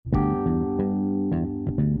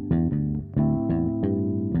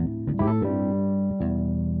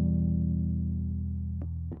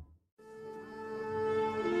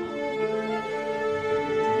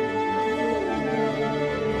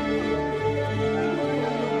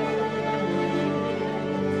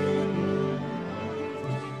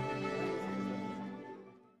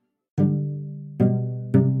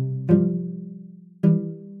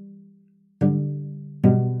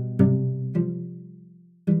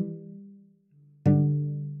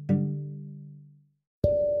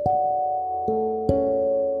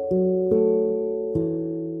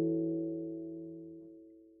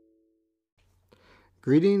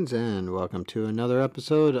Greetings and welcome to another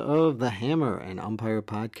episode of the Hammer and Umpire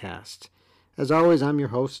Podcast. As always, I'm your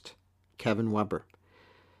host, Kevin Weber.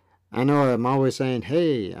 I know I'm always saying,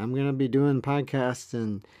 hey, I'm going to be doing podcasts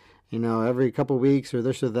and, every couple weeks or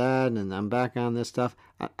this or that, and I'm back on this stuff.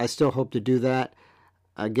 I still hope to do that.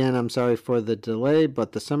 Again, I'm sorry for the delay,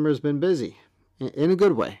 but the summer's been busy in a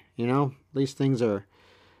good way. At least things are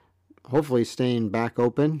hopefully staying back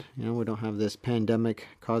open. We don't have this pandemic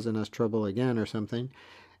causing us trouble again or something.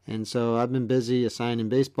 And so I've been busy assigning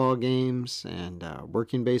baseball games and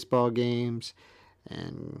working baseball games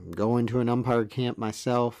and going to an umpire camp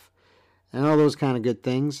myself and all those kind of good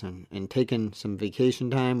things and taking some vacation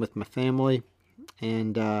time with my family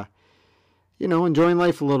and, enjoying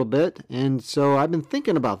life a little bit. And so I've been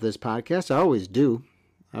thinking about this podcast. I always do.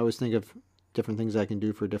 I always think of different things I can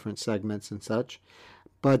do for different segments and such.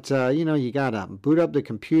 But, you got to boot up the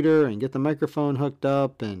computer and get the microphone hooked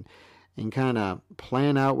up and kind of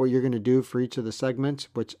plan out what you're going to do for each of the segments,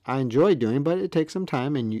 which I enjoy doing, but it takes some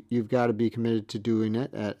time, and you've got to be committed to doing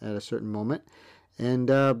it at a certain moment. And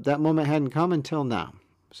that moment hadn't come until now.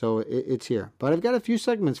 So it's here. But I've got a few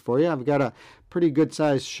segments for you. I've got a pretty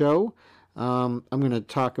good-sized show. I'm going to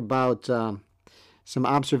talk about some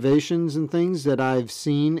observations and things that I've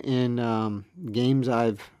seen in games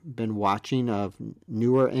I've been watching of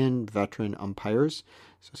newer and veteran umpires.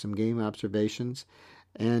 So some game observations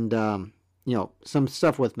and, some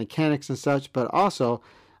stuff with mechanics and such, but also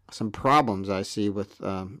some problems I see with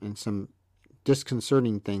and some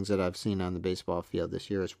disconcerting things that I've seen on the baseball field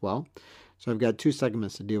this year as well. So I've got two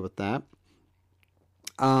segments to deal with that.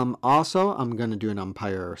 Also, I'm going to do an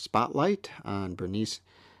umpire spotlight on Bernice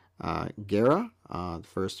Guerra, the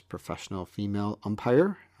first professional female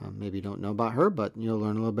umpire. Maybe you don't know about her, but you'll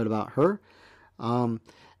learn a little bit about her.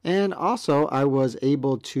 And also, I was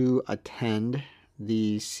able to attend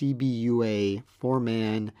the CBUA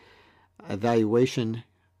four-man evaluation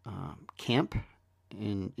camp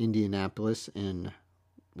in Indianapolis in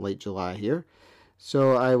late July here.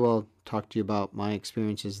 So I will talk to you about my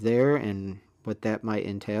experiences there and what that might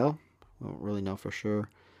entail. We won't really know for sure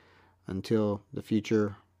until the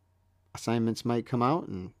future assignments might come out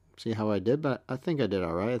and see how I did, but I think I did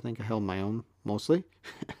all right. I think I held my own mostly.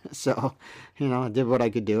 So, I did what I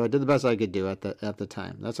could do. I did the best I could do at the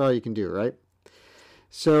time. That's all you can do, right?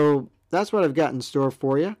 So that's what I've got in store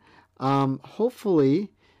for you.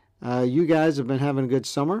 Hopefully, you guys have been having a good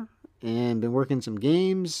summer and been working some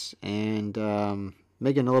games and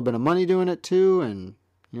making a little bit of money doing it too, and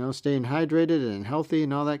staying hydrated and healthy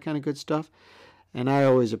and all that kind of good stuff. And I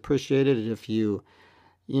always appreciate it if you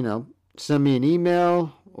send me an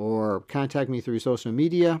email or contact me through social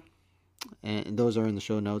media. And those are in the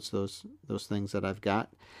show notes, those things that I've got.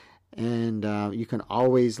 And you can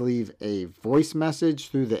always leave a voice message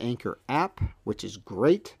through the Anchor app, which is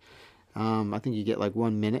great. I think you get like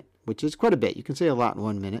 1 minute, which is quite a bit. You can say a lot in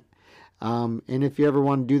 1 minute. And if you ever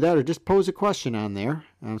want to do that or just pose a question on there,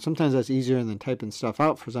 sometimes that's easier than typing stuff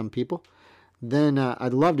out for some people, then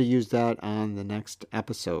I'd love to use that on the next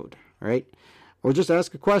episode, right? Or just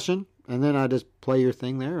ask a question, and then I just play your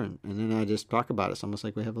thing there, and then I just talk about it. It's almost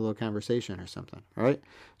like we have a little conversation or something, all right?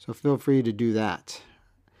 So feel free to do that.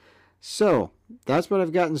 So that's what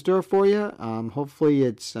I've got in store for you. Hopefully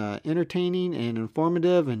it's entertaining and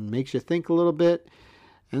informative and makes you think a little bit,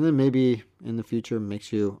 and then maybe in the future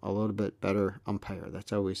makes you a little bit better umpire.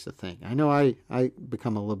 That's always the thing. I know I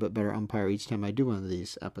become a little bit better umpire each time I do one of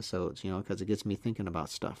these episodes, because it gets me thinking about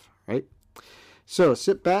stuff, right? So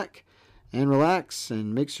sit back and relax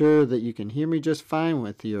and make sure that you can hear me just fine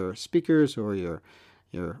with your speakers or your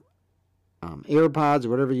AirPods or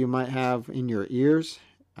whatever you might have in your ears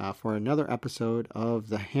for another episode of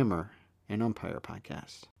the Hammer and Umpire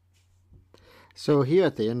Podcast. So here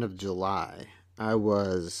at the end of July, I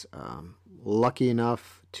was lucky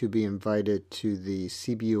enough to be invited to the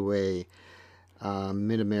CBUA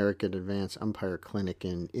Mid-American Advanced Umpire Clinic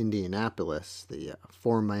in Indianapolis, the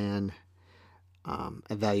four-man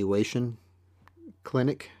evaluation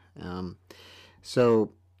clinic.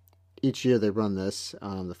 So each year they run this,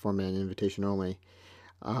 the four-man invitation only,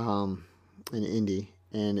 in Indy,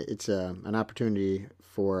 and it's an opportunity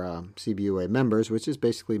for CBUA members, which is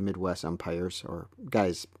basically Midwest umpires or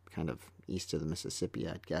guys kind of east of the Mississippi,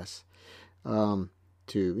 I'd guess, to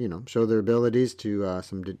show their abilities to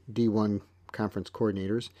some D1 conference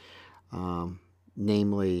coordinators,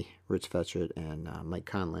 namely Rich Fetchett and Mike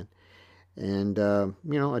Conlin. And,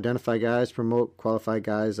 identify guys, promote qualified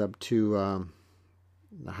guys up to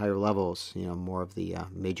the higher levels, more of the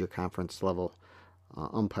major conference level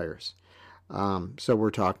umpires. So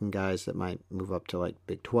we're talking guys that might move up to like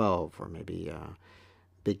Big 12 or maybe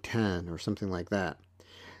Big 10 or something like that.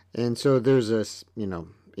 And so there's this,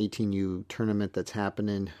 18U tournament that's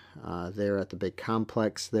happening there at the big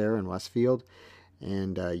complex there in Westfield,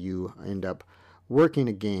 and you end up working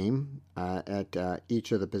a game at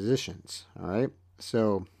each of the positions. All right,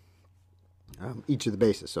 so each of the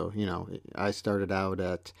bases. So I started out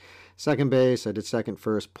at second base. I did second,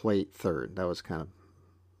 first, plate, third. That was kind of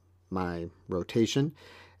my rotation,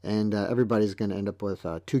 and everybody's going to end up with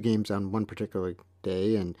 2 games on one particular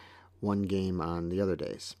day and 1 game on the other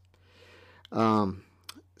days.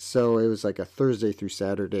 So it was like a Thursday through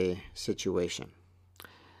Saturday situation.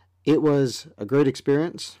 It was a great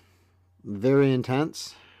experience, very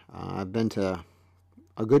intense. I've been to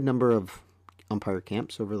a good number of umpire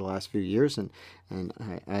camps over the last few years, and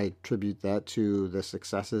I attribute that to the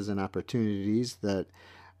successes and opportunities that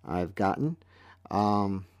I've gotten.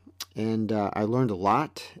 And I learned a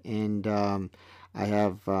lot, and I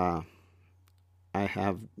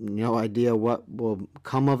have no idea what will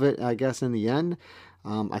come of it, I guess, in the end.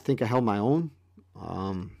 I think I held my own.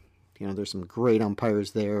 There's some great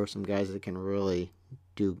umpires there, some guys that can really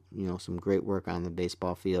do, some great work on the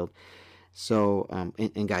baseball field. So,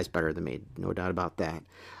 and guys better than me, no doubt about that.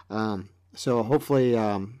 So hopefully,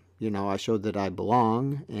 I showed that I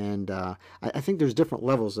belong, and I think there's different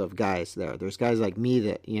levels of guys there. There's guys like me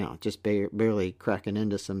that, just barely cracking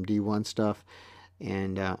into some D1 stuff.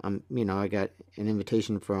 And I got an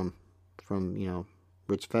invitation from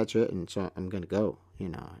Rich Fetchit, and so I'm gonna go.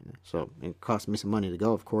 So it cost me some money to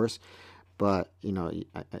go, of course, but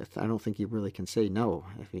I don't think you really can say no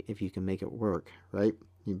if you can make it work, right?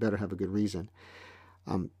 You better have a good reason.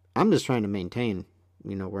 I'm just trying to maintain,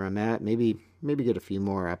 where I'm at. Maybe get a few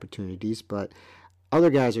more opportunities, but other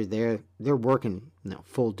guys are there. They're working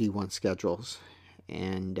full D1 schedules,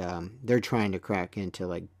 and they're trying to crack into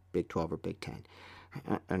like Big 12 or Big 10.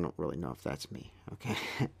 I don't really know if that's me. Okay,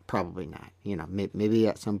 probably not. Maybe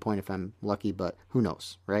at some point if I'm lucky, but who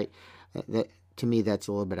knows, right? That to me, that's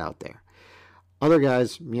a little bit out there. Other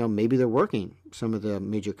guys, maybe they're working some of the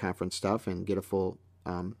major conference stuff and get a full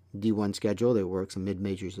D1 schedule. They work some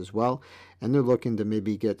mid-majors as well, and they're looking to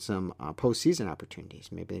maybe get some postseason opportunities.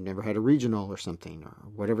 Maybe they never had a regional or something, or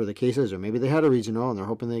whatever the case is, or maybe they had a regional and they're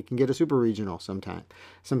hoping they can get a super regional sometime,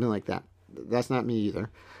 something like that. That's not me either.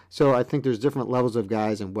 So I think there's different levels of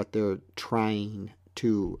guys and what they're trying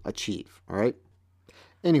to achieve. All right.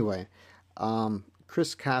 Anyway,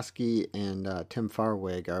 Chris Koski and Tim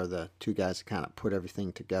Farwig are the 2 guys that kind of put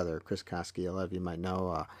everything together. Chris Koski, a lot of you might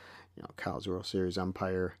know, College World Series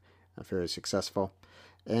umpire, very successful.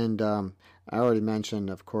 And I already mentioned,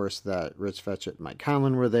 of course, that Rich Fetchit and Mike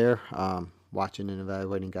Conlon were there, watching and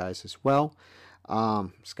evaluating guys as well.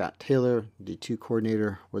 Scott Taylor, D2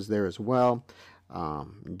 coordinator, was there as well.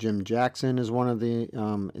 Jim Jackson is one of the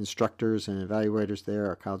instructors and evaluators there,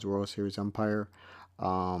 our College World Series umpire.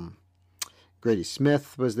 Grady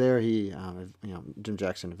Smith was there. Jim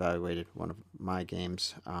Jackson evaluated one of my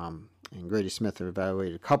games, and Grady Smith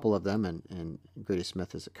evaluated a couple of them, and Grady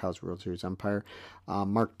Smith is a College World Series umpire.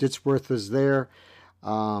 Mark Ditzworth was there.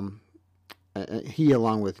 He,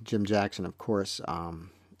 along with Jim Jackson, of course,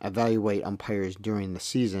 evaluate umpires during the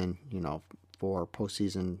season, for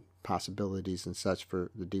postseason possibilities and such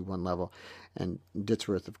for the D1 level. And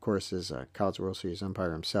Ditzworth, of course, is a College World Series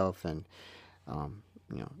umpire himself, and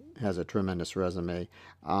has a tremendous resume.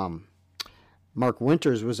 Mark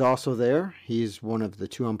Winters was also there. He's one of the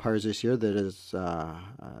 2 umpires this year that is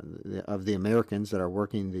of the Americans that are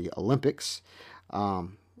working the Olympics. Quite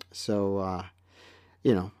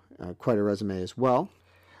a resume as well.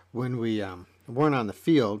 When we weren't on the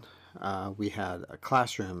field, we had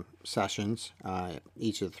classroom sessions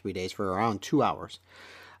each of the 3 days for around 2 hours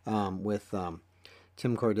with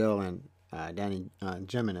Tim Cordell and Danny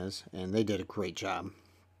Jimenez, and they did a great job.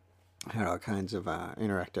 Had all kinds of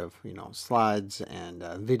interactive, slides and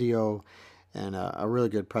video, and a really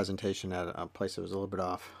good presentation at a place that was a little bit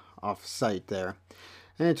off site there.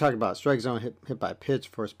 And they talked about strike zone, hit by pitch,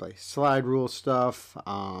 first base slide rule stuff,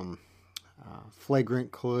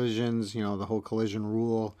 flagrant collisions, the whole collision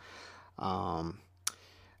rule. What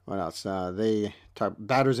else? They talk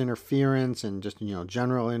batters interference and just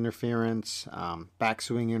general interference,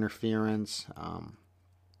 backswing interference.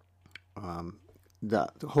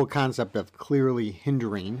 The whole concept of clearly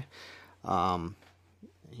hindering,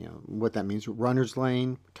 what that means. Runner's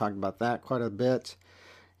lane, we talked about that quite a bit.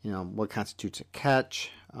 What constitutes a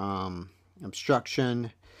catch,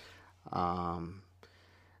 obstruction,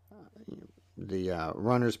 the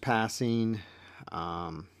runners passing,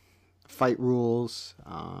 fight rules.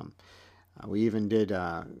 We even did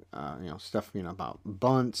stuff about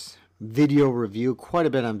bunts, video review, quite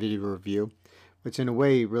a bit on video review, which in a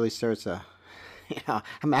way really starts a I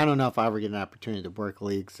mean, I don't know if I ever get an opportunity to work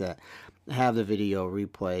leagues that have the video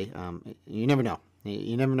replay. You never know.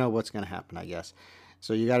 You never know what's going to happen, I guess.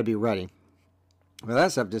 So you got to be ready. But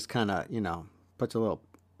that stuff just kind of, puts a little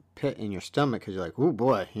pit in your stomach because you're like, oh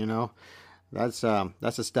boy, that's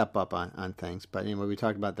a step up on things. But anyway, we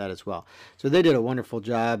talked about that as well. So they did a wonderful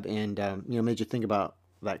job, and made you think about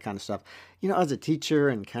that kind of stuff. As a teacher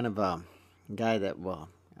and kind of a guy that, well,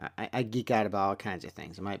 I geek out about all kinds of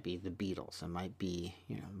things. It might be the Beatles. It might be,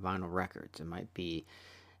 vinyl records. It might be,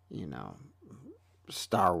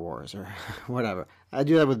 Star Wars or whatever. I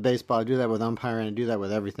do that with baseball. I do that with umpiring. I do that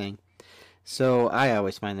with everything. So I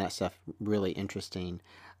always find that stuff really interesting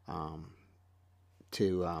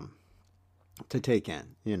to take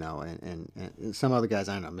in, and some other guys,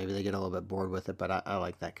 I don't know, maybe they get a little bit bored with it, but I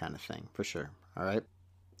like that kind of thing for sure. All right.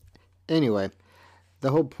 Anyway, the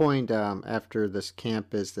whole point after this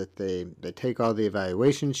camp is that they take all the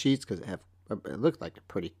evaluation sheets, because it looked like a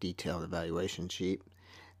pretty detailed evaluation sheet,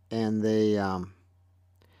 and they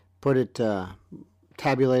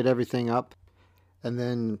tabulate everything up, and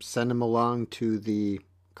then send them along to the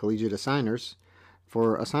collegiate assigners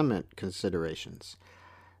for assignment considerations.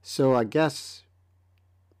 So I guess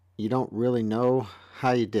you don't really know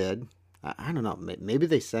how you did. I don't know. Maybe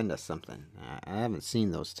they send us something. I haven't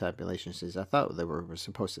seen those tabulation sheets. I thought we're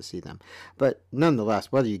supposed to see them. But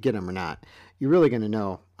nonetheless, whether you get them or not, you're really going to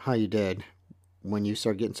know how you did when you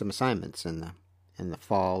start getting some assignments in the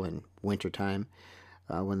fall and winter time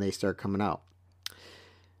when they start coming out.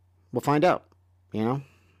 We'll find out.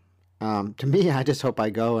 To me, I just hope I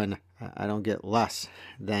go and I don't get less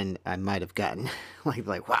than I might have gotten.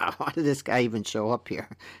 like, wow, why did this guy even show up here?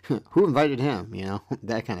 Who invited him?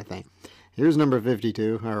 That kind of thing. Here's number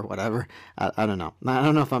 52 or whatever. I don't know. I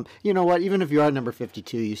don't know if I'm, even if you are number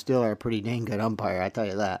 52, you still are a pretty dang good umpire. I tell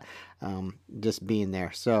you that. Just being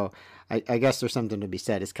there. So I guess there's something to be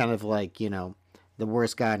said. It's kind of like, the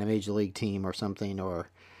worst guy on a major league team or something, or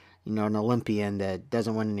an Olympian that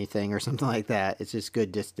doesn't win anything or something like that. It's just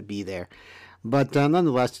good just to be there. But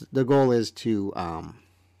nonetheless, the goal is to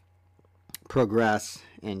progress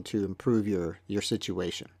and to improve your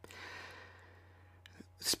situation.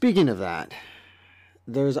 Speaking of that,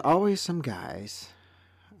 there's always some guys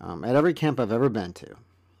at every camp I've ever been to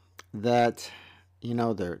that,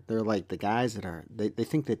 they're like the guys that are, they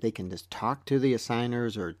think that they can just talk to the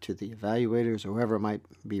assigners or to the evaluators or whoever might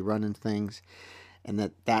be running things,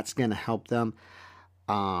 and that's going to help them.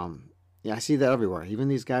 Yeah, I see that everywhere. Even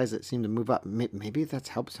these guys that seem to move up, maybe that's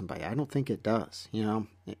helped somebody. I don't think it does.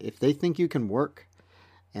 If they think you can work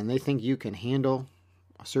and they think you can handle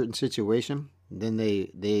a certain situation, then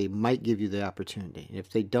they might give you the opportunity.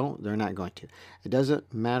 If they don't, they're not going to. It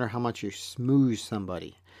doesn't matter how much you smooze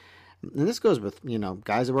somebody. And this goes with,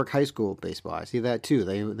 guys that work high school baseball. I see that too.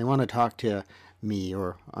 They want to talk to me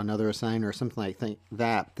or another assigner or something like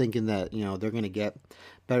that, thinking that, they're going to get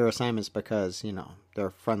better assignments because, they're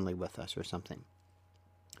friendly with us or something.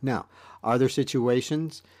 Now, are there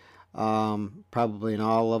situations, probably in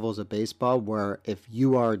all levels of baseball, where if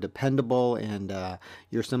you are dependable and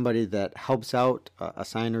you're somebody that helps out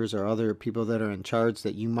assigners or other people that are in charge,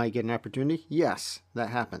 that you might get an opportunity? Yes, that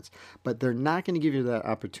happens. But they're not going to give you that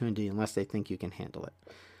opportunity unless they think you can handle it,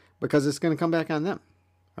 because it's going to come back on them,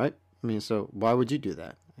 right? I mean, so why would you do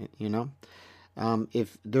that?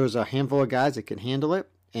 If there's a handful of guys that can handle it,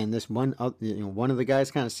 and this one of the guys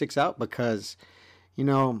kind of sticks out because,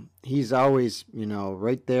 he's always,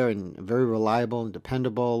 right there and very reliable and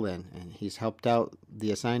dependable, and he's helped out the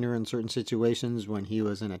assigner in certain situations when he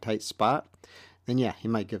was in a tight spot, then yeah, he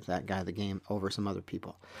might give that guy the game over some other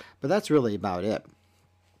people. But that's really about it.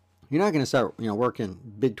 You're not going to start, working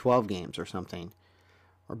Big 12 games or something,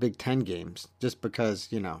 or Big 10 games, just because,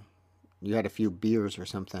 you had a few beers or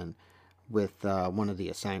something with one of the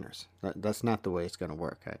assigners. That's not the way it's going to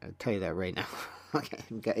work. I tell you that right now.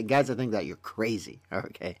 Okay, guys, I think that you're crazy.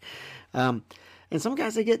 Okay, and some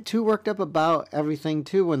guys, they get too worked up about everything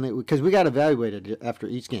too because we got evaluated after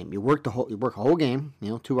each game. You work a whole game,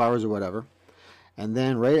 2 hours or whatever, and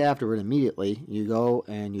then right afterward, immediately, you go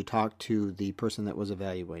and you talk to the person that was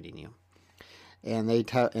evaluating you. And they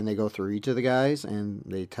go through each of the guys, and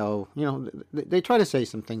they tell, they try to say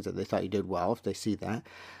some things that they thought you did well if they see that.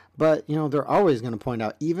 But, they're always going to point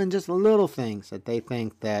out even just little things that they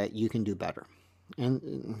think that you can do better.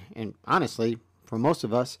 And honestly, for most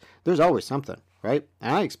of us, there's always something, right?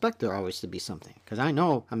 And I expect there always to be something, because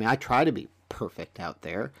I try to be perfect out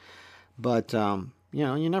there, but,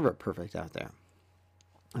 you're never perfect out there.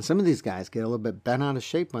 And some of these guys get a little bit bent out of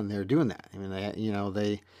shape when they're doing that. I mean,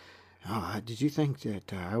 did you think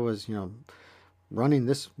that I was, running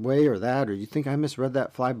this way or that, or you think I misread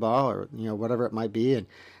that fly ball, or whatever it might be. And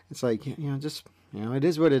it's like, just it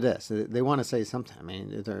is what it is. They want to say something. I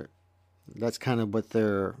mean, that's kind of what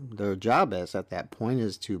their job is at that point,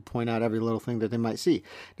 is to point out every little thing that they might see.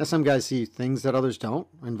 Now, some guys see things that others don't,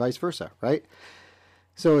 and vice versa, right?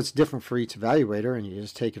 So it's different for each evaluator, and you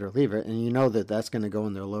just take it or leave it, and you know that that's going to go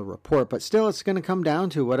in their little report. But still, it's going to come down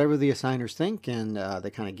to whatever the assigners think, and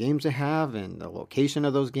the kind of games they have, and the location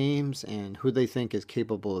of those games, and who they think is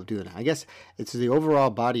capable of doing it. I guess it's the overall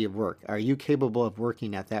body of work. Are you capable of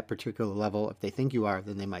working at that particular level? If they think you are,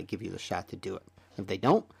 then they might give you the shot to do it. If they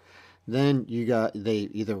don't, then they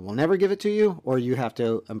either will never give it to you, or you have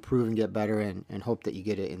to improve and get better and hope that you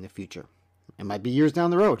get it in the future. It might be years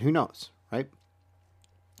down the road. Who knows, right?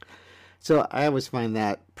 So I always find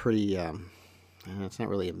that pretty, it's not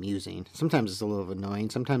really amusing. Sometimes it's a little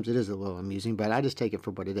annoying. Sometimes it is a little amusing, but I just take it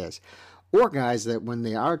for what it is. Or guys that when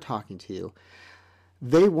they are talking to you,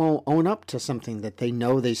 they won't own up to something that they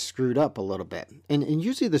know they screwed up a little bit. And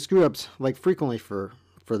usually the screw-ups, like frequently for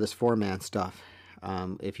this four-man stuff,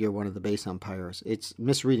 if you're one of the base umpires, it's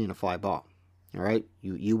misreading a fly ball. All right?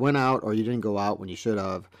 You went out, or you didn't go out when you should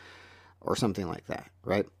have, or something like that,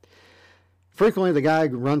 right? Frequently, the guy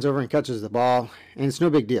runs over and catches the ball, and it's no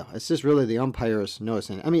big deal. It's just really the umpires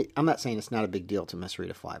noticing it. I mean, I'm not saying it's not a big deal to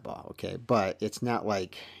misread a fly ball, okay? But it's not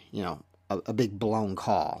like, a big blown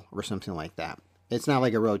call or something like that. It's not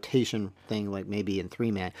like a rotation thing like maybe in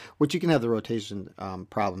three-man, which you can have the rotation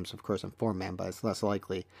problems, of course, in four-man, but it's less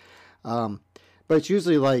likely. But it's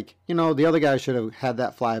usually like, the other guy should have had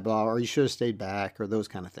that fly ball, or you should have stayed back, or those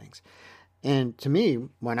kind of things. And to me,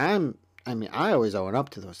 I always own up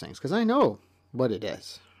to those things because I know what it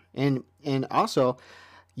is. And also,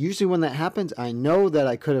 usually when that happens, I know that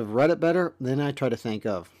I could have read it better. Then I try to think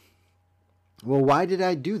of, well, why did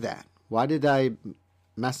I do that? Why did I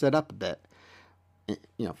mess that up a bit?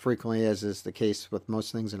 Frequently, as is the case with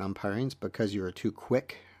most things in umpiring, it's because you were too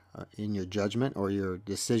quick in your judgment or your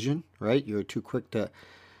decision, right? You were too quick to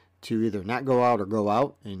either not go out or go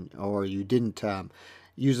out, or you didn't...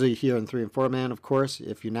 Usually here in 3 and 4 man, of course,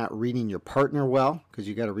 if you're not reading your partner well, because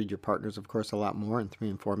you got to read your partners, of course, a lot more in 3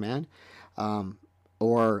 and 4 man,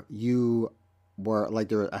 or you were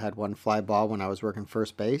like I had one fly ball when I was working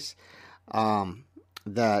first base,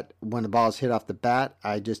 that when the ball is hit off the bat,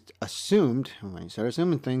 I just assumed, when you start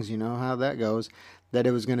assuming things, you know how that goes, that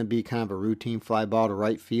it was going to be kind of a routine fly ball to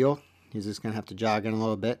right field. He's just going to have to jog in a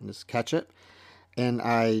little bit and just catch it. And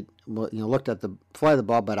I looked at the fly of the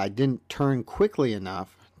ball, but I didn't turn quickly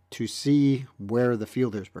enough to see where the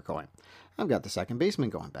fielders were going. I've got the second baseman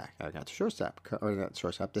going back. I've got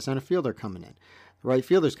the center fielder coming in. The right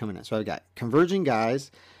fielder's coming in. So I've got converging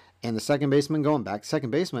guys and the second baseman going back. Second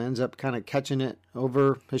baseman ends up kind of catching it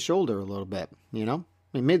over his shoulder a little bit,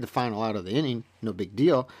 He made the final out of the inning, no big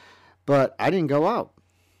deal, but I didn't go out.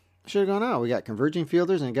 I should have gone out. We got converging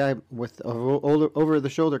fielders and a guy with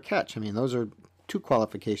over-the-shoulder catch. Those are 2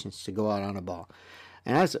 qualifications to go out on a ball.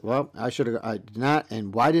 And I said, well, I did not.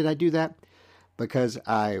 And why did I do that? Because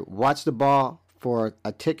I watched the ball for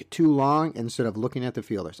a tick too long instead of looking at the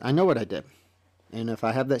fielders. I know what I did. And if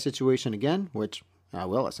I have that situation again, which I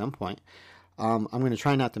will at some point, I'm going to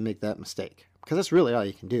try not to make that mistake. Because that's really all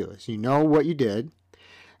you can do, is you know what you did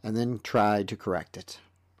and then try to correct it,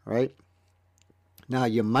 right? Now,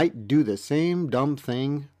 you might do the same dumb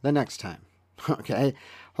thing the next time, okay?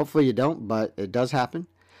 Hopefully you don't, but it does happen.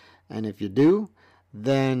 And if you do,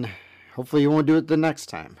 then hopefully you won't do it the next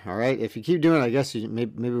time, all right? If you keep doing it, I guess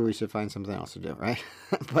maybe we should find something else to do, right?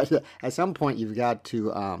 But at some point, you've got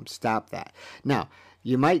to stop that. Now,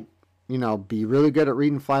 you might, be really good at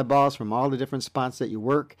reading fly balls from all the different spots that you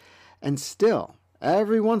work, and still,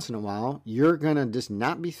 every once in a while, you're going to just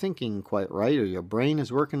not be thinking quite right, or your brain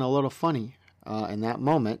is working a little funny. In that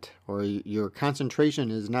moment, or your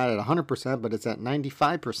concentration is not at 100%, but it's at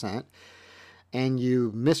 95%, and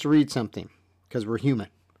you misread something, because we're human,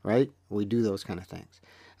 right? We do those kind of things.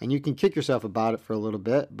 And you can kick yourself about it for a little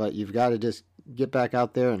bit, but you've got to just get back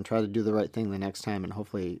out there and try to do the right thing the next time, and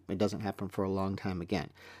hopefully it doesn't happen for a long time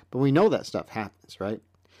again. But we know that stuff happens, right?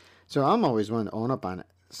 So I'm always one to own up on it.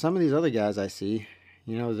 Some of these other guys I see,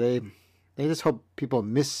 they just hope people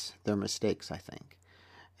miss their mistakes, I think,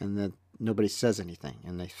 and that nobody says anything,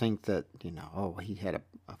 and they think that, he had a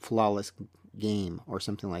flawless game or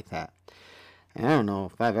something like that. And I don't know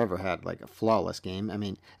if I've ever had like a flawless game.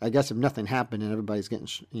 I guess if nothing happened and everybody's getting,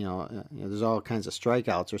 there's all kinds of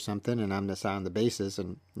strikeouts or something, and I'm just on the bases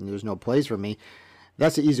and there's no plays for me,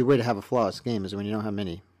 that's the easy way to have a flawless game, is when you don't have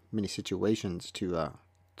many situations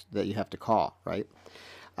that you have to call, right?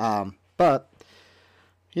 But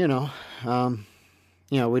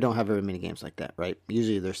we don't have very many games like that, right?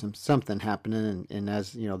 Usually there's something happening, and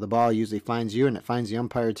as the ball usually finds you, and it finds the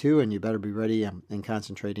umpire too, and you better be ready and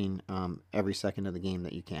concentrating every second of the game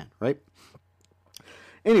that you can, right?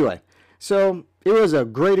 Anyway, so it was a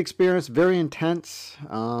great experience, very intense.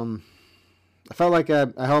 I felt like I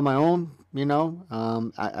held my own,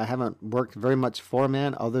 I haven't worked very much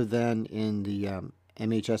four-man other than in the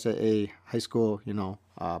MHSAA high school,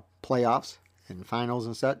 playoffs and finals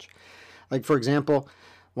and such. Like, for example,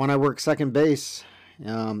 when I worked second base,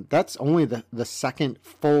 that's only the second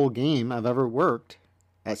full game I've ever worked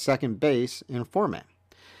at second base in four-man.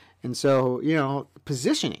 And so,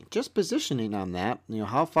 positioning on that,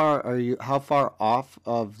 how far off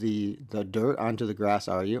of the dirt onto the grass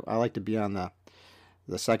are you? I like to be on the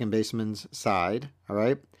second baseman's side, all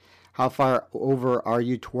right? How far over are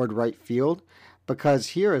you toward right field? Because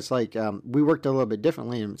here it's like we worked a little bit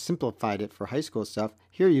differently and simplified it for high school stuff.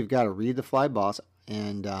 Here you've got to read the fly balls,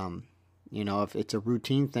 and if it's a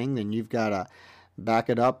routine thing, then you've got to back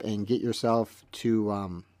it up and get yourself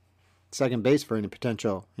to second base for any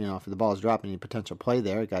potential, if the ball is dropping, any potential play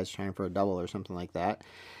there, a guy's trying for a double or something like that.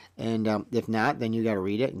 And if not, then you got to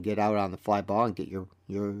read it and get out on the fly ball and get your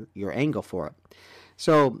angle for it.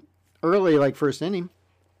 So early, like first inning,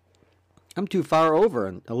 I'm too far over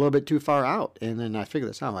and a little bit too far out. And then I figure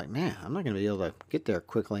this out. I'm like, man, I'm not going to be able to get there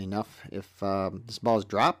quickly enough if this ball's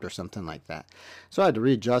dropped or something like that. So I had to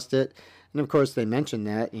readjust it. And, of course, they mentioned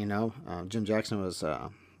that, Jim Jackson was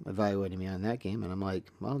evaluating me on that game. And I'm like,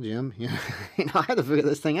 well, Jim, I had to figure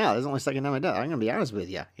this thing out. This is the only second time I've done it. I'm going to be honest with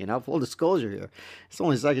you, full disclosure here. It's the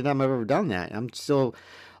only second time I've ever done that. I'm still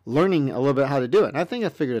learning a little bit how to do it. And I think I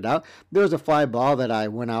figured it out. There was a fly ball that I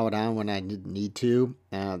went out on when I didn't need to.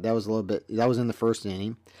 That was in the first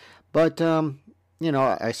inning. But,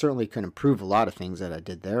 I certainly could improve a lot of things that I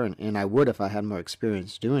did there. And I would if I had more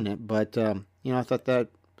experience doing it. But, I thought that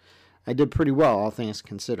I did pretty well, all things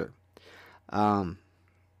considered.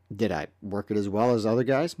 Did I work it as well as other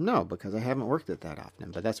guys? No, because I haven't worked it that often.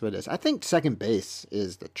 But that's what it is. I think second base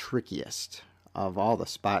is the trickiest of all the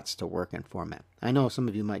spots to work in format. I know some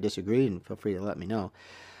of you might disagree, and feel free to let me know.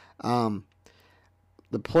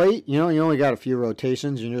 The plate, you only got a few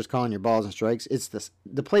rotations. You're just calling your balls and strikes.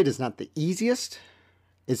 The plate is not the easiest.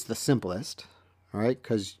 It's the simplest, all right?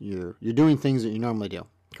 Because you're doing things that you normally do,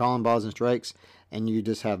 calling balls and strikes, and you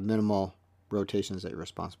just have minimal rotations that you're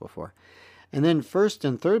responsible for. And then first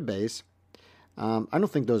and third base, I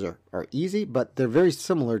don't think those are easy, but they're very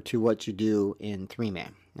similar to what you do in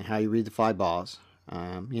three-man and how you read the fly balls.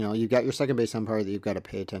 You've got your second base umpire that you've got to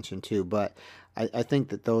pay attention to, but I think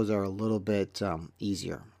that those are a little bit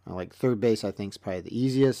easier. Like third base, I think, is probably the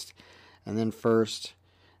easiest, and then first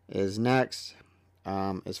is next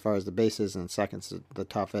as far as the bases, and second's the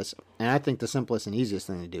toughest. And I think the simplest and easiest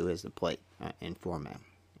thing to do is the plate in four-man,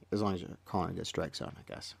 as long as you're calling a good strike zone,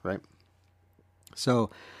 I guess, right? So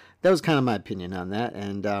that was kind of my opinion on that,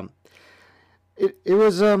 and it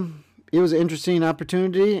was an interesting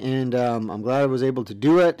opportunity, and I'm glad I was able to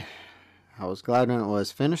do it. I was glad when it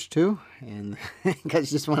was finished too, and I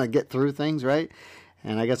guys just want to get through things, right?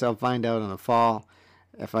 And I guess I'll find out in the fall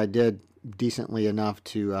if I did decently enough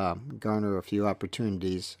to garner a few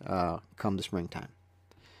opportunities come the springtime.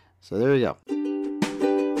 So there you go.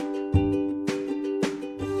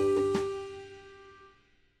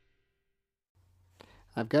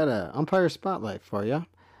 I've got an umpire spotlight for you.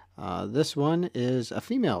 This one is a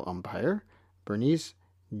female umpire, Bernice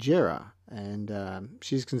Guerra, and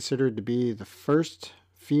she's considered to be the first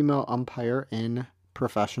female umpire in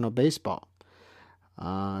professional baseball.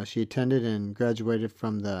 She attended and graduated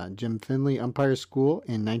from the Jim Finley Umpire School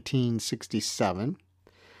in 1967,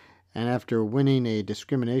 and after winning a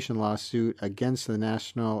discrimination lawsuit against the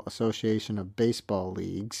National Association of Baseball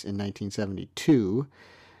Leagues in 1972,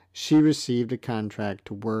 she received a contract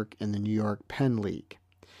to work in the New York Penn League.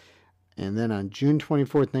 And then on June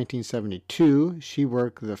 24th, 1972, she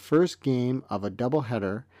worked the first game of a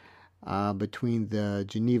doubleheader between the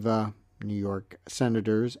Geneva, New York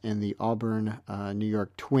Senators and the Auburn, New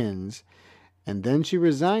York Twins. And then she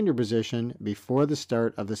resigned her position before the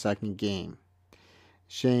start of the second game,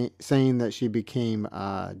 saying that she became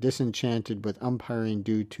disenchanted with umpiring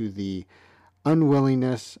due to the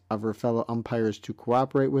unwillingness of her fellow umpires to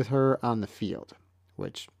cooperate with her on the field,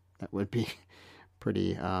 which that would be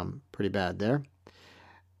pretty bad there.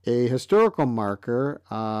 A historical marker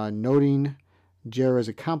noting Guerra's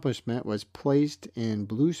accomplishment was placed in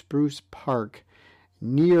Blue Spruce Park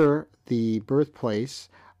near the birthplace,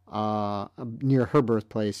 near her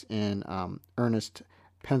birthplace in Ernest,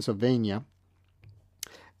 Pennsylvania.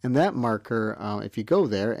 And that marker, if you go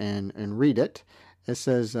there and read it, it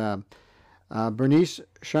says, Bernice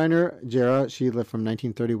Shiner Jara, she lived from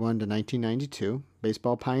 1931 to 1992,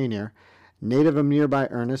 baseball pioneer. Native of nearby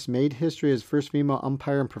Ernest, made history as first female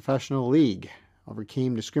umpire in professional league,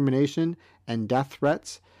 overcame discrimination and death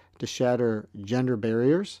threats to shatter gender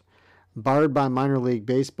barriers, barred by minor league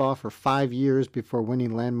baseball for 5 years before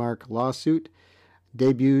winning landmark lawsuit,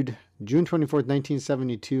 debuted June 24,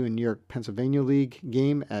 1972 in New York, Pennsylvania League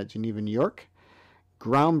game at Geneva, New York.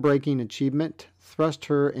 Groundbreaking achievement thrust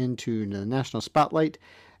her into the national spotlight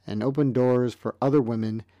and opened doors for other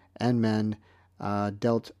women and men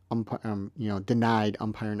denied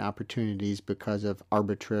umpiring opportunities because of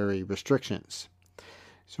arbitrary restrictions.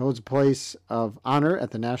 She holds a place of honor at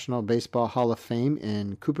the National Baseball Hall of Fame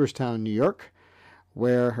in Cooperstown, New York,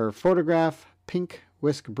 where her photograph, pink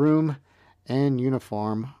whisk broom, and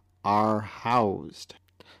uniform are housed.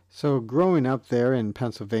 So growing up there in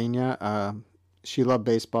Pennsylvania, she loved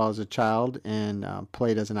baseball as a child and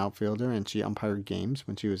played as an outfielder, and she umpired games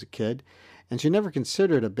when she was a kid. And she never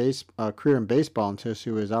considered a career in baseball until she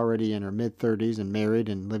was already in her mid-30s and married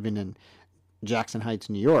and living in Jackson Heights,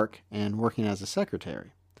 New York, and working as a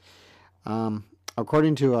secretary.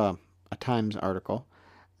 According to a Times article,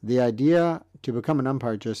 the idea to become an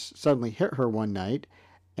umpire just suddenly hit her one night,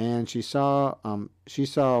 and she saw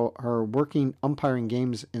her working umpiring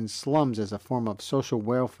games in slums as a form of social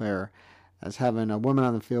welfare, as having a woman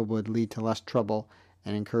on the field would lead to less trouble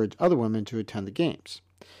and encourage other women to attend the games.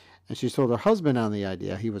 And she sold her husband on the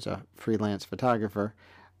idea. He was a freelance photographer,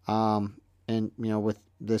 with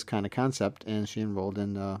this kind of concept, and she enrolled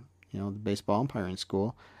in the baseball umpiring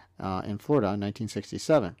school in Florida in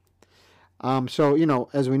 1967.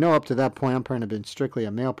 As we know, up to that point, umpiring had been strictly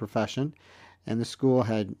a male profession, and the school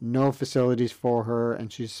had no facilities for her,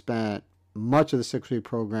 and she spent much of the 6-week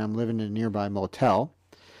program living in a nearby motel.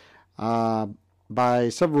 By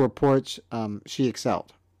several reports, she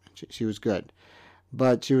excelled. She was good.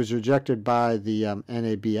 But she was rejected by the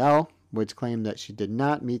NABL, which claimed that she did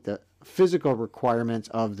not meet the physical requirements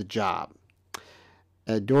of the job.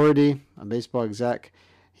 Ed Doherty, a baseball exec,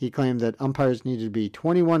 he claimed that umpires needed to be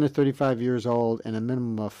 21 to 35 years old and a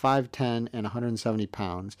minimum of 5'10 and 170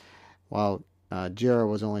 pounds, while Jara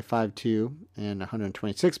was only 5'2 and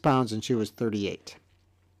 126 pounds, and she was 38.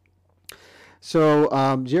 So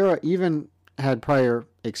Jara even had prior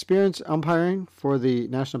experience umpiring for the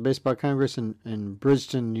National Baseball Congress in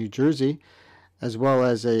Bridgeton, New Jersey, as well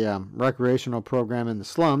as a recreational program in the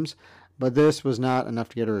slums, but this was not enough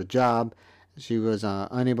to get her a job. She was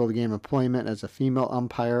unable to gain employment as a female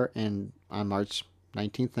umpire, and on March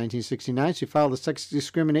 19, 1969, she filed a sex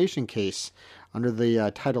discrimination case under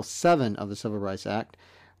the Title VII of the Civil Rights Act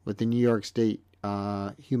with the New York State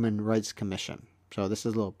Human Rights Commission. So this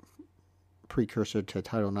is a little precursor to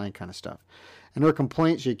Title IX kind of stuff. In her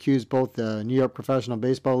complaint, she accused both the New York Professional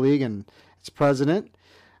Baseball League and its president,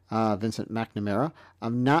 Vincent McNamara,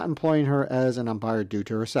 of not employing her as an umpire due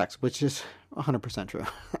to her sex, which is 100% true.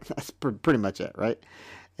 That's pretty much it, right?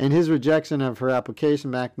 In his rejection of her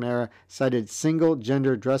application, McNamara cited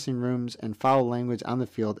single-gender dressing rooms and foul language on the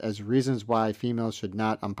field as reasons why females should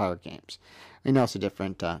not umpire games. We know it's a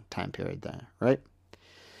different time period there, right?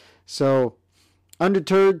 So,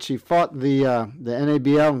 undeterred, she fought the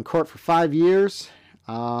NABL in court for 5 years.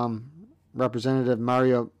 Representative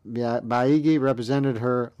Mario Baigi represented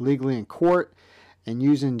her legally in court, and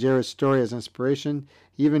using Jara's story as inspiration,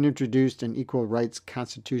 he even introduced an equal rights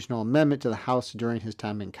constitutional amendment to the House during his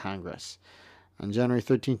time in Congress. On January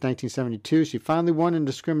 13, 1972, she finally won a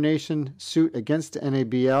discrimination suit against the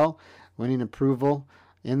NABL, winning approval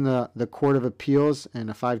in the Court of Appeals in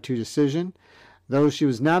a 5-2 decision. Though she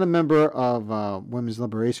was not a member of women's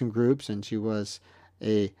liberation groups, and she was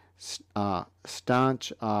a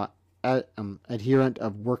staunch adherent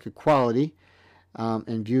of work equality,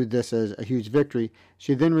 and viewed this as a huge victory,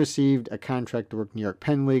 she then received a contract to work New York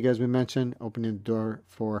Penn League, as we mentioned, opening the door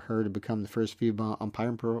for her to become the first female umpire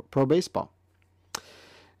in pro baseball.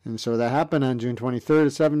 And so that happened on June 23rd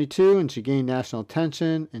of 72, and she gained national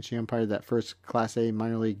attention, and she umpired that first Class A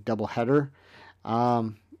minor league doubleheader.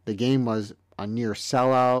 The game was a near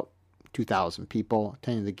sellout, 2,000 people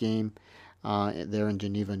attending the game there in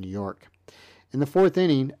Geneva, New York. In the fourth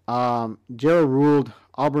inning, Jara ruled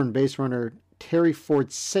Auburn base runner Terry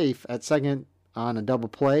Ford safe at second on a double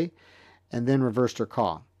play, and then reversed her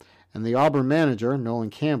call. And the Auburn manager,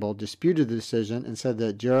 Nolan Campbell, disputed the decision and said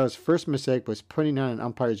that Jara's first mistake was putting on an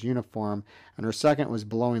umpire's uniform, and her second was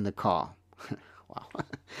blowing the call. Wow.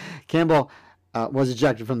 Campbell was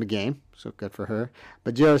ejected from the game, so good for her.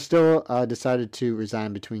 But Jara still decided to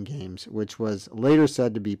resign between games, which was later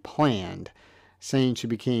said to be planned. saying she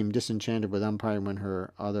became disenchanted with umpiring when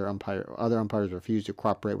her other umpires refused to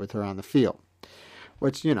cooperate with her on the field.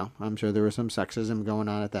 Which, I'm sure there was some sexism going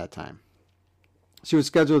on at that time. She was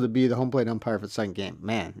scheduled to be the home plate umpire for the second game.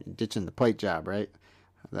 Man, ditching the plate job, right?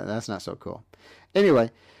 That's not so cool. Anyway,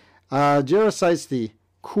 Jera cites the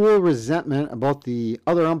cool resentment of both the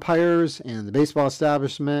other umpires and the baseball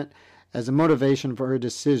establishment as a motivation for her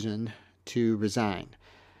decision to resign,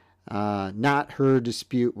 not her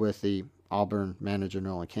dispute with the Auburn manager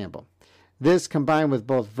Nolan Campbell. This, combined with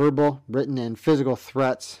both verbal, written, and physical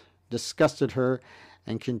threats, disgusted her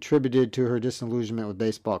and contributed to her disillusionment with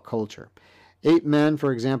baseball culture. 8 men,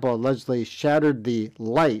 for example, allegedly shattered the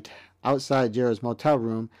light outside Jera's motel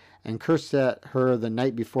room and cursed at her the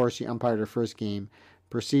night before she umpired her first game,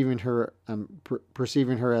 perceiving her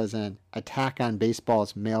as an attack on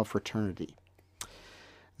baseball's male fraternity.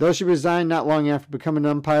 Though she resigned not long after becoming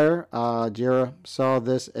an umpire, Jera saw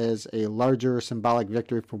this as a larger symbolic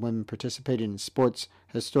victory for women participating in sports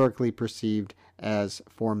historically perceived as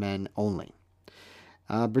for men only.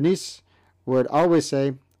 Bernice would always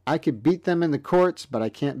say, "I could beat them in the courts, but I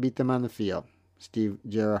can't beat them on the field," Steve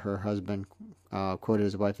Jera, her husband, quoted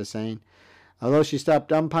his wife as saying. Although she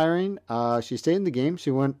stopped umpiring, she stayed in the game.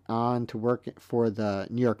 She went on to work for the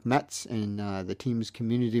New York Mets in the team's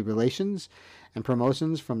community relations and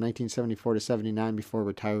promotions from 1974 to 79 before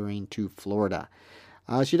retiring to Florida.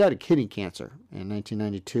 She died of kidney cancer in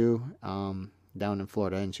 1992 down in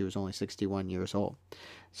Florida, and she was only 61 years old.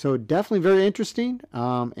 So definitely very interesting,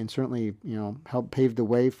 and certainly helped pave the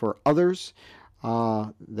way for others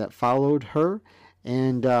that followed her.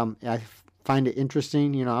 And I find it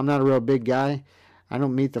interesting. I'm not a real big guy. I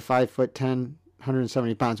don't meet the 5'10",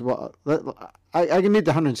 170 pounds. Well, I can meet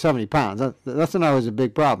the 170 pounds. That's not always a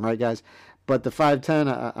big problem, right, guys? But the 5'10",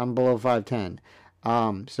 I'm below 5'10".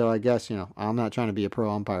 So I guess, I'm not trying to be a pro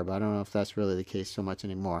umpire, but I don't know if that's really the case so much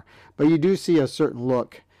anymore. But you do see a certain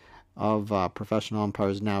look of professional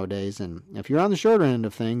umpires nowadays. And if you're on the shorter end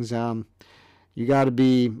of things, you got to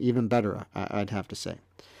be even better, I'd have to say.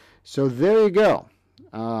 So there you go.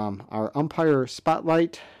 Our umpire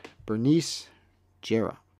spotlight, Bernice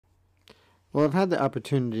Jera. Well, I've had the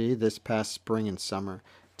opportunity this past spring and summer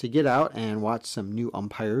to get out and watch some new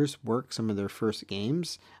umpires work some of their first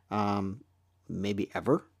games, maybe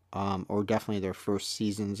ever, or definitely their first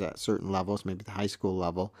seasons at certain levels, maybe the high school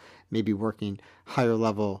level, maybe working higher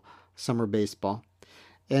level summer baseball.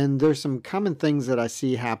 And there's some common things that I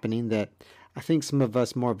see happening that I think some of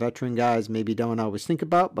us more veteran guys maybe don't always think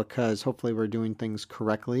about, because hopefully we're doing things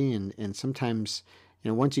correctly. And sometimes,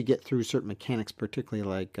 once you get through certain mechanics, particularly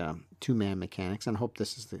like 2-man mechanics, and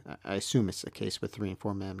I assume it's the case with 3- and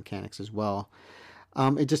 4-man mechanics as well,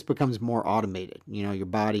 it just becomes more automated. Your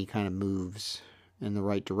body kind of moves in the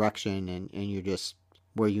right direction, and you're just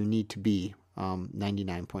where you need to be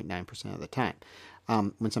 99.9% of the time.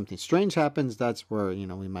 When something strange happens, that's where,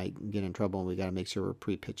 we might get in trouble, and we got to make sure we're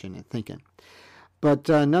pre-pitching and thinking. But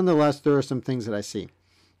nonetheless, there are some things that I see.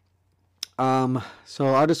 So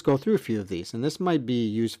I'll just go through a few of these, and this might be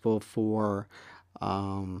useful for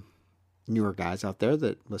newer guys out there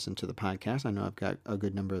that listen to the podcast. I know I've got a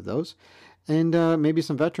good number of those. And maybe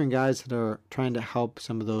some veteran guys that are trying to help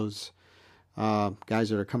some of those guys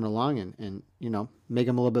that are coming along and make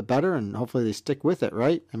them a little bit better, and hopefully they stick with it,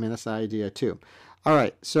 right? I mean, that's the idea too. All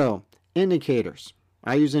right, so indicators.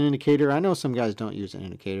 I use an indicator. I know some guys don't use an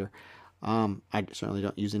indicator. I certainly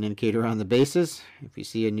don't use an indicator on the bases. If you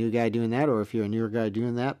see a new guy doing that, or if you're a newer guy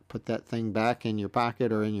doing that, put that thing back in your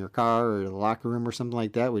pocket or in your car or the locker room or something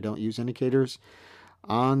like that. We don't use indicators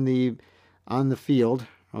on the field,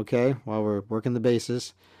 okay, while we're working the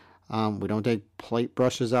bases. We don't take plate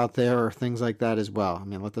brushes out there or things like that as well. I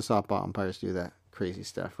mean, let the softball umpires do that crazy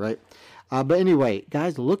stuff, right? But anyway,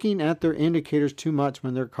 guys, looking at their indicators too much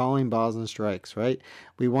when they're calling balls and strikes, right?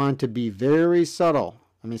 We want to be very subtle.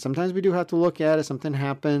 I mean, sometimes we do have to look at it. Something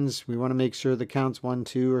happens. We want to make sure the count's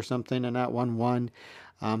 1-2 or something and not 1-1.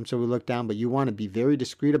 So we look down, but you want to be very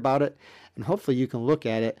discreet about it. And hopefully you can look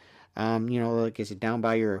at it, like is it down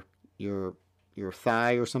by your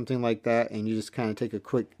thigh or something like that, and you just kind of take a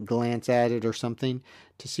quick glance at it or something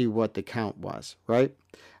to see what the count was, right?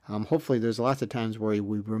 Hopefully there's lots of times where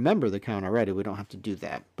we remember the count already. We don't have to do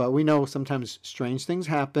that. But we know sometimes strange things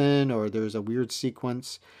happen, or there's a weird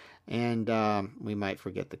sequence, and we might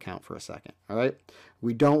forget the count for a second, all right?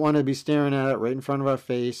 We don't want to be staring at it right in front of our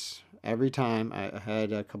face every time. I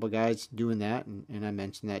had a couple guys doing that, and I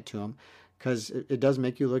mentioned that to them, because it does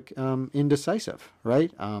make you look indecisive,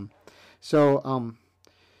 right? So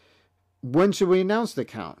when should we announce the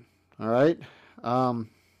count? All right.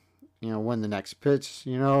 When the next pitch,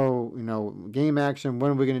 game action,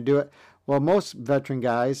 when are we going to do it? Well, most veteran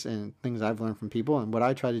guys and things I've learned from people, and what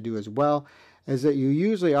I try to do as well, is that you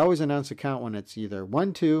usually always announce the count when it's either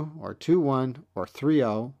 1-2 or 2-1 or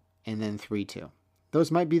 3-0 and then 3-2.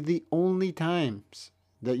 Those might be the only times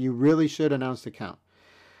that you really should announce the count.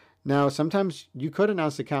 Now, sometimes you could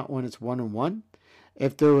announce the count when it's 1-1.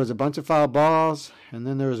 If there was a bunch of foul balls and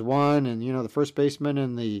then there was one, and the first baseman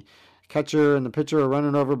and the catcher and the pitcher are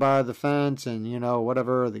running over by the fence, and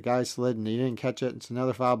whatever, the guy slid and he didn't catch it, it's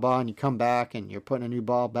another foul ball, and you come back and you're putting a new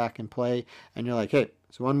ball back in play, and you're like, hey,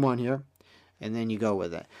 it's 1-1 here, and then you go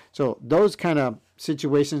with it. So those kind of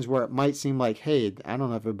situations where it might seem like, hey, I don't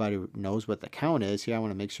know if everybody knows what the count is here, I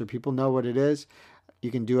want to make sure people know what it is,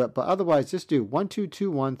 you can do it. But otherwise, just do 1-2,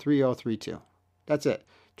 2-1, 3-0, 3-2. That's it.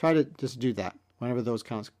 Try to just do that whenever those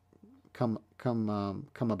counts come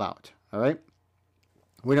about. All right.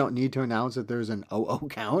 We don't need to announce that there's an 0-0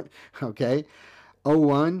 count. Okay.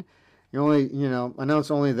 0-1. You only announce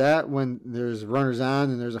only that when there's runners on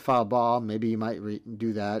and there's a foul ball. Maybe you might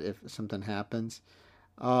do that if something happens.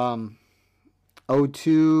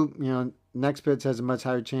 0-2. Next pitch has a much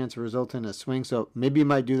higher chance of resulting in a swing, so maybe you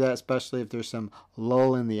might do that, especially if there's some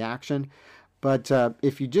lull in the action. But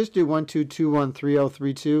if you just do 1-2, 2-1, 3-0,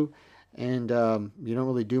 3-2, and you don't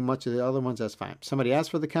really do much of the other ones, that's fine. If somebody asks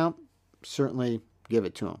for the count, certainly give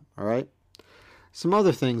it to them. All right. Some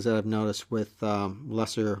other things that I've noticed with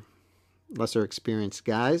lesser experienced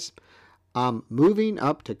guys, moving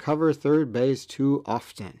up to cover third base too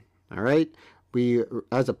often. All right.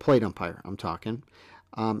 As a plate umpire, I'm talking.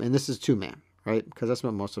 And this is two-man, right? Because that's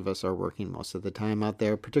what most of us are working most of the time out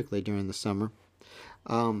there, particularly during the summer.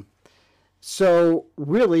 So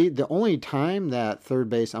really, the only time that third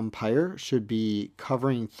base umpire should be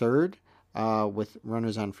covering third with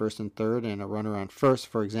runners on first and third and a runner on first,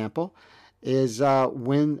 for example, is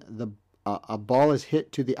when a ball is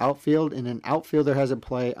hit to the outfield and an outfielder has a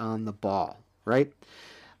play on the ball, right?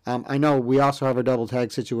 I know we also have a double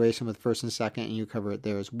tag situation with first and second, and you cover it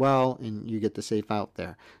there as well, and you get the safe out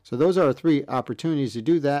there. So those are 3 opportunities to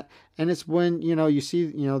do that, and it's when, you see,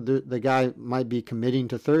 the guy might be committing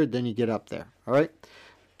to third, then you get up there, all right?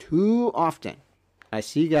 Too often, I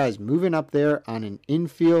see guys moving up there on an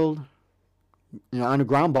infield, on a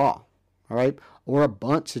ground ball, all right, or a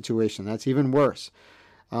bunt situation. That's even worse.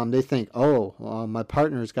 They think, my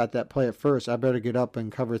partner's got that play at first. I better get up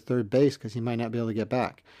and cover third base because he might not be able to get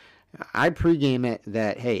back. I pregame it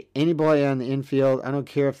that, hey, any boy on the infield, I don't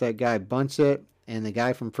care if that guy bunts it and the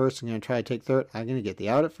guy from first is going to try to take third. I'm going to get the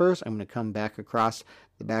out at first. I'm going to come back across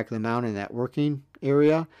the back of the mound in that working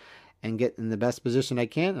area and get in the best position I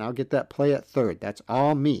can, and I'll get that play at third. That's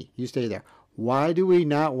all me. You stay there. Why do we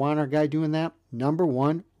not want our guy doing that? Number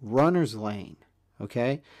 1, runner's lane.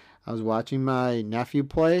 Okay? I was watching my nephew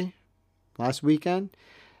play last weekend,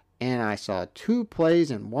 and I saw 2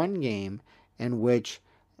 plays in one game in which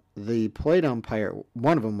the plate umpire,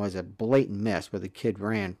 one of them was a blatant miss where the kid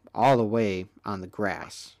ran all the way on the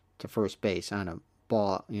grass to first base on a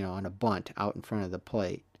ball, on a bunt out in front of the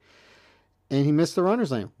plate. And he missed the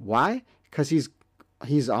runner's lane. Why? Because he's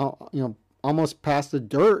almost past the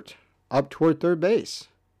dirt up toward third base,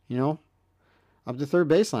 up the third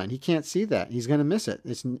baseline. He can't see that. He's going to miss it.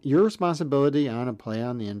 It's your responsibility on a play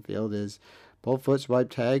on the infield is pull foot, swipe,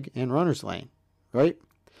 tag, and runner's lane, right?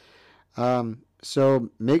 So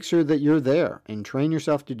make sure that you're there and train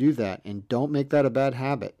yourself to do that, and don't make that a bad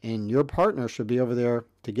habit. And your partner should be over there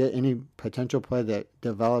to get any potential play that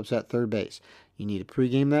develops at third base. You need to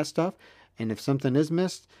pregame that stuff, and if something is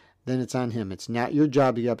missed, then it's on him. It's not your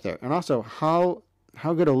job to get up there. And also, how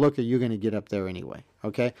good a look are you going to get up there anyway?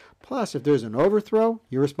 Okay. Plus, if there's an overthrow,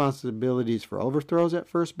 your responsibility is for overthrows at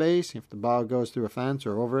first base. If the ball goes through a fence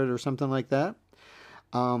or over it or something like that.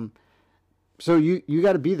 So you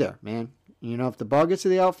got to be there, man. If the ball gets to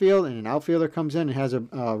the outfield and an outfielder comes in and has a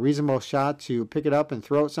reasonable shot to pick it up and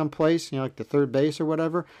throw it someplace, like the third base or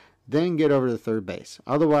whatever, then get over to the third base.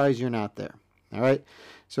 Otherwise, you're not there. All right.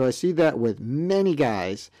 So I see that with many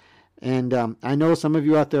guys, and I know some of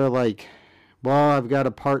you out there are like, well, I've got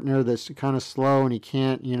a partner that's kind of slow and he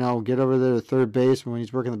can't, get over there to third base when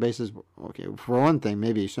he's working the bases. Okay, for one thing,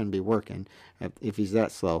 maybe he shouldn't be working if he's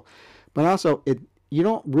that slow. But also, you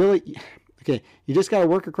don't really, you just got to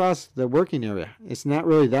work across the working area. It's not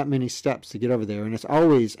really that many steps to get over there, and it's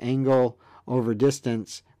always angle over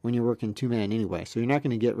distance when you're working 2-man anyway. So you're not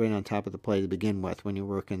going to get right on top of the play to begin with when you're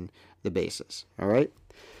working the bases, all right?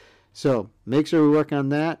 So make sure we work on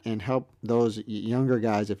that and help those younger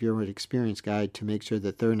guys, if you're an experienced guy, to make sure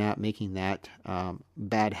that they're not making that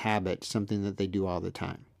bad habit something that they do all the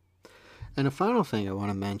time. And a final thing I want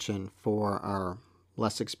to mention for our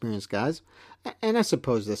less experienced guys, and I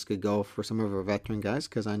suppose this could go for some of our veteran guys,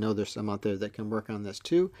 because I know there's some out there that can work on this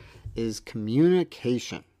too, is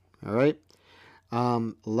communication. All right?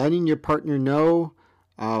 Letting your partner know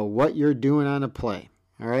what you're doing on a play.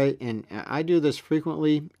 All right? And I do this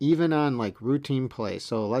frequently, even on like routine play.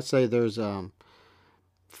 So let's say there's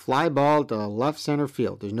fly ball to left center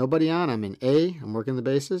field. There's nobody on. I'm in A. I'm working the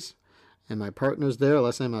bases. And my partner's there.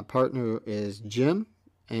 Let's say my partner is Jim.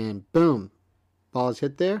 And boom, ball is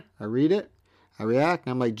hit there. I read it. I react.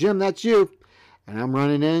 And I'm like, Jim, that's you. And I'm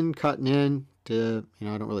running in, cutting in to,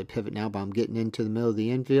 I don't really pivot now, but I'm getting into the middle of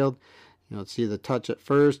the infield. See the touch at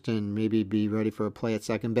first and maybe be ready for a play at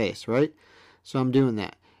second base, right? So I'm doing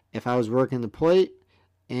that. If I was working the plate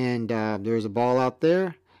and there was a ball out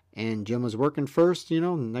there and Jim was working first,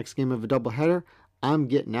 next game of a doubleheader, I'm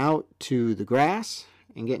getting out to the grass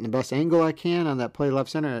and getting the best angle I can on that play left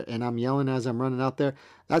center, and I'm yelling as I'm running out there,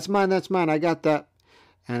 that's mine, I got that.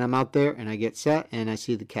 And I'm out there and I get set and I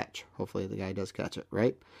see the catch. Hopefully the guy does catch it,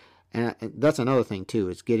 right? And that's another thing too,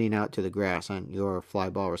 is getting out to the grass on your fly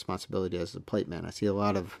ball responsibility as a plate man. I see a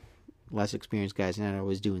lot of less experienced guys not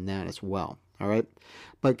always doing that as well. All right,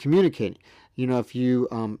 but communicating. If you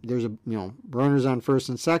there's a runners on first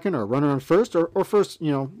and second, or a runner on first, or first,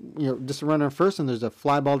 just a runner on first, and there's a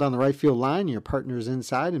fly ball down the right field line. And your partner's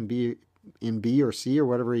inside and in B or C or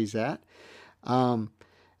whatever he's at, and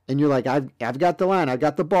you're like, I've got the line, I've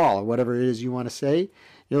got the ball, or whatever it is you want to say.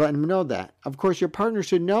 You're letting them know that. Of course, your partner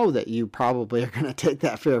should know that you probably are going to take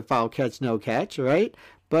that fair foul catch, no catch, right?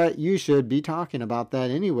 But you should be talking about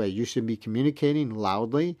that anyway. You should be communicating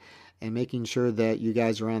loudly and making sure that you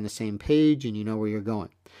guys are on the same page and you know where you're going.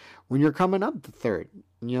 When you're coming up the third,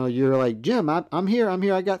 you're like, Jim, I'm here,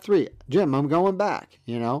 I got 3. Jim, I'm going back,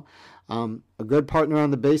 A good partner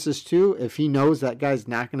on the bases too, if he knows that guy's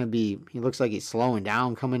not going to be, he looks like he's slowing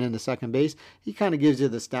down coming into second base, he kind of gives you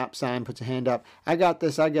the stop sign, puts a hand up, I got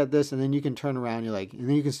this, and then you can turn around, and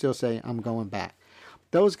then you can still say, I'm going back.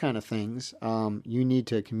 Those kind of things, you need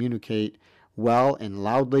to communicate well and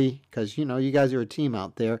loudly, because, you guys are a team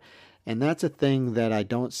out there, and that's a thing that I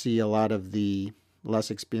don't see a lot of the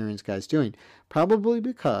less experienced guys doing, probably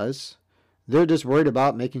because they're just worried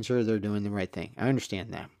about making sure they're doing the right thing. I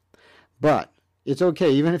understand that. But it's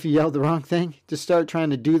okay, even if you yelled the wrong thing, just start trying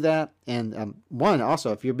to do that. And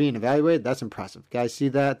also, if you're being evaluated, that's impressive. Guys see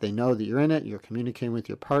that, they know that you're in it, you're communicating with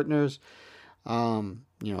your partners,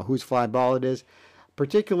 whose fly ball it is.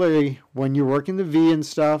 Particularly when you're working the V and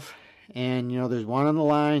stuff, and there's one on the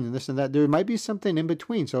line and this and that, there might be something in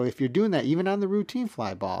between. So if you're doing that, even on the routine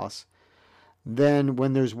fly balls, then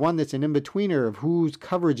when there's one that's an in-betweener of whose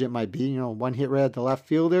coverage it might be, one hit right at the left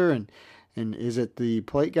fielder, and is it the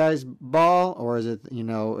plate guy's ball, or is it,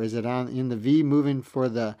 is it on in the V moving for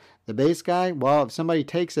the base guy? Well, if somebody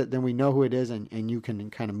takes it, then we know who it is, and you can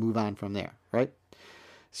kind of move on from there, right?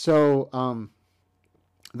 So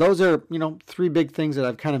those are, 3 big things that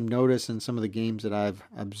I've kind of noticed in some of the games that I've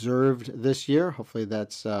observed this year. Hopefully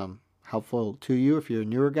that's helpful to you if you're a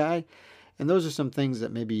newer guy. And those are some things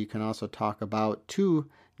that maybe you can also talk about to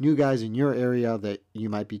new guys in your area that you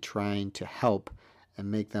might be trying to help and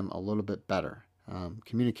make them a little bit better.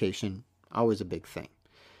 Communication, always a big thing.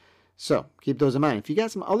 So keep those in mind. If you got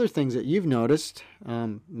some other things that you've noticed,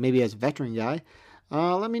 maybe as a veteran guy,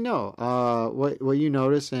 let me know what you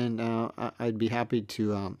notice, and I'd be happy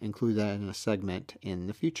to include that in a segment in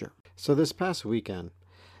the future. So this past weekend,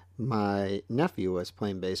 my nephew was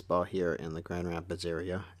playing baseball here in the Grand Rapids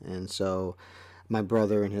area, and so my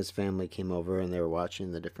brother and his family came over and they were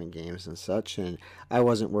watching the different games and such, and I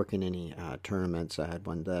wasn't working any tournaments. I had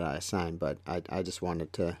one that I assigned, but I just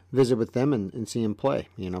wanted to visit with them and see him play,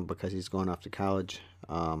 because he's going off to college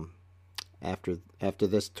after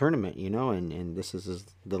this tournament, and this is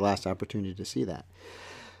the last opportunity to see that.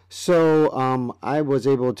 So I was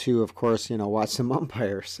able to, of course, watch some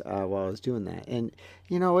umpires while I was doing that. And,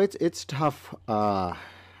 it's tough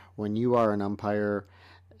when you are an umpire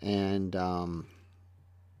and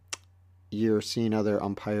you're seeing other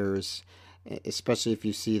umpires, especially if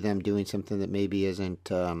you see them doing something that maybe isn't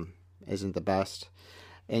the best.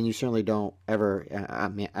 And you certainly don't ever,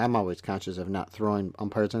 I'm always conscious of not throwing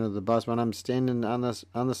umpires under the bus when I'm standing on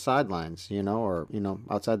the sidelines, or,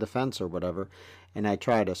 outside the fence or whatever. And I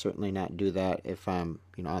try to certainly not do that if I'm,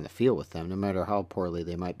 on the field with them, no matter how poorly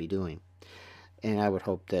they might be doing. And I would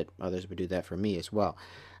hope that others would do that for me as well.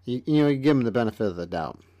 You give them the benefit of the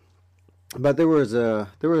doubt. But there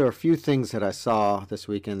were a few things that I saw this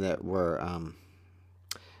weekend that were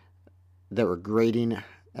grating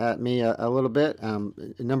at me a little bit.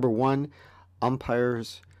 Number one,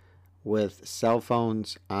 umpires with cell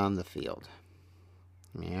phones on the field.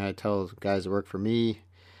 I mean, I tell guys that work for me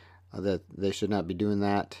that they should not be doing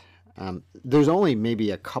that. There's only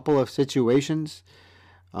maybe a couple of situations,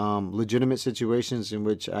 legitimate situations, in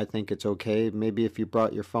which I think it's okay. Maybe if you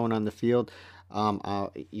brought your phone on the field,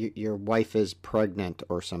 your wife is pregnant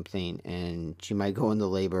or something, and she might go into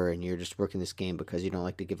labor, and you're just working this game because you don't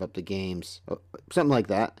like to give up the games, something like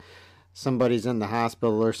that. Somebody's in the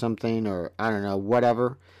hospital or something, or I don't know,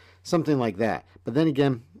 whatever, something like that. But then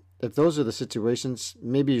again, if those are the situations,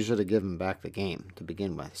 maybe you should have given back the game to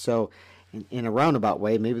begin with. So, in a roundabout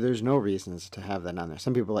way, maybe there's no reasons to have that on there.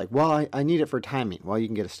 Some people are like, well, I need it for timing. Well, you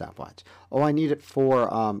can get a stopwatch. Oh, I need it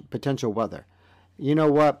for potential weather. You know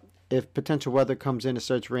what? If potential weather comes in and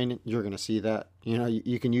starts raining, you're going to see that. You know,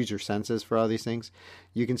 you can use your senses for all these things.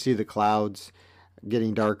 You can see the clouds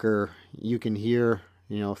getting darker. You can hear,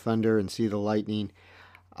 thunder and see the lightning.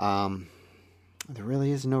 There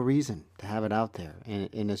really is no reason to have it out there. And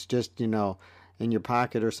it's just, in your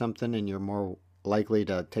pocket or something, and you're more likely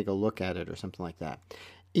to take a look at it or something like that.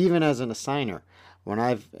 Even as an assigner, when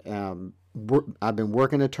I've been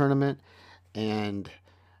working a tournament, and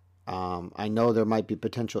I know there might be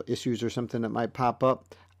potential issues or something that might pop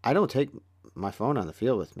up, I don't take my phone on the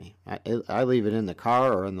field with me. I leave it in the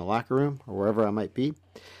car or in the locker room or wherever I might be,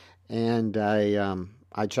 and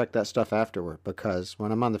I check that stuff afterward, because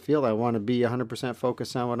when I'm on the field, I want to be 100%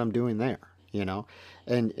 focused on what I'm doing there,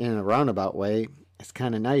 And in a roundabout way, it's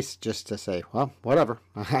kind of nice just to say, well, whatever.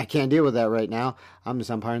 I can't deal with that right now. I'm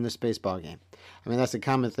just umpiring this baseball game. I mean, that's a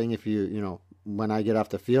common thing. If when I get off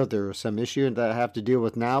the field, there was some issue that I have to deal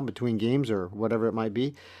with now between games or whatever it might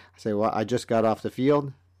be. I say, well, I just got off the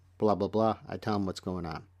field, blah, blah, blah. I tell them what's going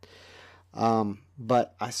on.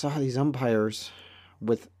 But I saw these umpires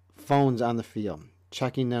with phones on the field,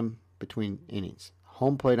 checking them between innings,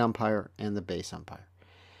 home plate umpire and the base umpire.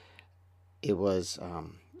 It was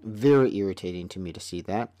very irritating to me to see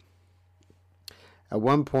that. At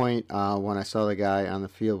one point, when I saw the guy on the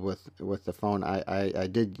field with the phone, I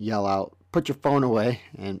did yell out, "Put your phone away,"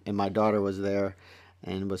 and my daughter was there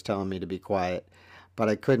and was telling me to be quiet. But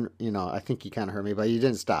I couldn't, I think he kind of heard me, but he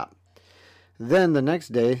didn't stop. Then the next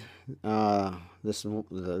day,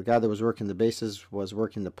 the guy that was working the bases was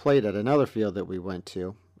working the plate at another field that we went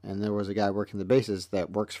to, and there was a guy working the bases that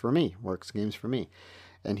works games for me.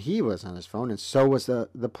 And he was on his phone, and so was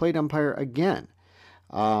the plate umpire again,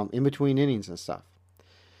 in between innings and stuff.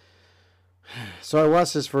 So I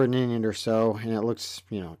watched this for an inning or so, and it looks,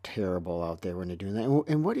 terrible out there when you're doing that.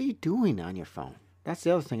 And what are you doing on your phone? That's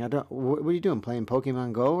the other thing. What are you doing? Playing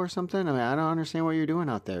Pokemon Go or something? I mean, I don't understand what you're doing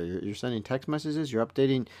out there. You're sending text messages. You're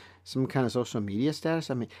updating some kind of social media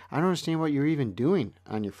status. I mean, I don't understand what you're even doing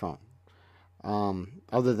on your phone,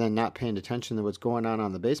 other than not paying attention to what's going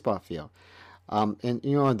on the baseball field. And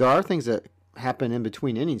there are things that happen in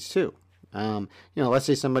between innings too. Let's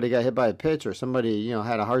say somebody got hit by a pitch, or somebody,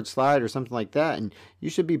 had a hard slide or something like that, and you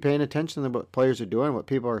should be paying attention to what players are doing, what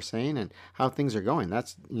people are saying, and how things are going.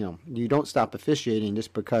 That's, you don't stop officiating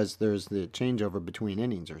just because there's the changeover between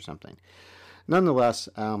innings or something. Nonetheless,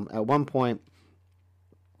 at one point,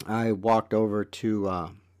 I walked over to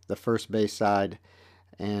the first base side,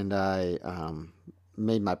 and I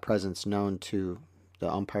made my presence known to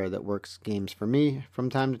the umpire that works games for me from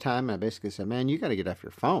time to time. And I basically said, "Man, you got to get off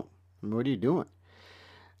your phone. I mean, what are you doing?"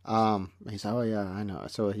 He said, "Oh yeah, I know."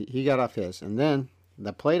 So he got off his, and then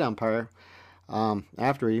the plate umpire,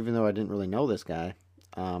 after, even though I didn't really know this guy,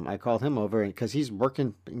 I called him over, because he's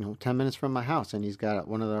working 10 minutes from my house, and he's got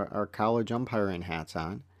one of our college umpiring hats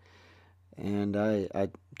on. And I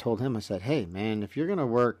told him, I said, "Hey man, if you're gonna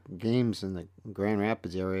work games in the Grand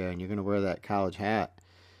Rapids area and you're gonna wear that college hat,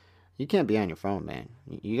 you can't be on your phone, man.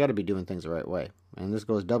 You got to be doing things the right way." And this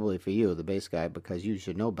goes doubly for you, the base guy, because you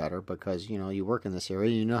should know better, because, you work in this area,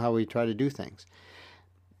 you know how we try to do things.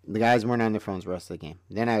 The guys weren't on their phones the rest of the game.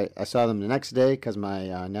 Then I saw them the next day, because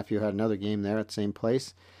my nephew had another game there at the same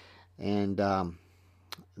place. And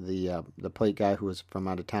the plate guy who was from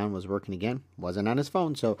out of town was working again, wasn't on his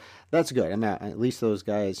phone. So that's good. I mean, at least those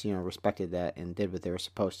guys, respected that and did what they were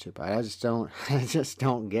supposed to. But I just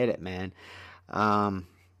don't get it, man.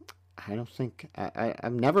 I don't think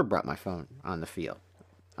I've never brought my phone on the field.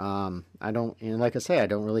 I don't, and like I say, I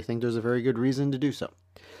don't really think there's a very good reason to do so.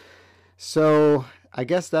 So I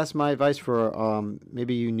guess that's my advice for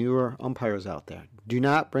maybe you newer umpires out there. Do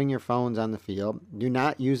not bring your phones on the field. Do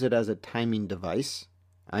not use it as a timing device.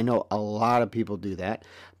 I know a lot of people do that,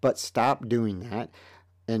 but stop doing that.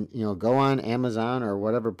 And go on Amazon or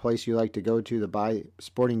whatever place you like to go to buy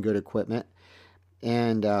sporting good equipment,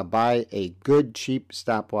 and buy a good cheap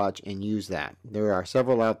stopwatch and use that. There are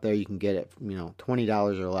several out there you can get it,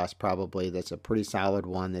 $20 or less probably. That's a pretty solid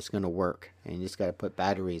one that's going to work, and you just got to put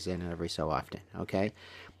batteries in it every so often. Okay,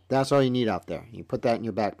 that's all you need out there. You put that in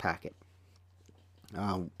your back pocket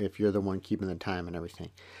if you're the one keeping the time and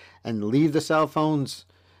everything, and leave the cell phones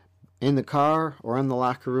in the car or in the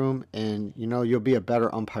locker room, and you'll be a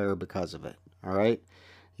better umpire because of it. All right,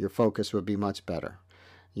 your focus would be much better.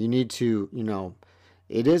 You need to,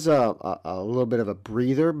 it is a little bit of a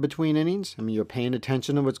breather between innings. I mean, you're paying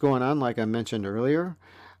attention to what's going on, like I mentioned earlier,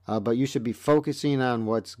 but you should be focusing on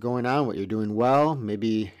what's going on, what you're doing well.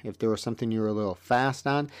 Maybe if there was something you were a little fast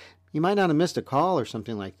on, you might not have missed a call or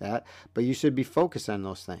something like that, but you should be focused on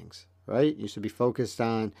those things, right? You should be focused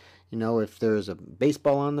on, if there's a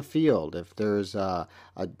baseball on the field, if there's a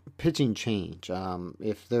pitching change,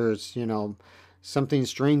 if there's, something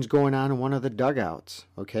strange going on in one of the dugouts.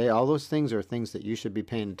 Okay, all those things are things that you should be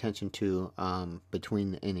paying attention to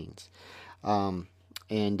between the innings,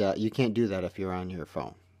 and you can't do that if you're on your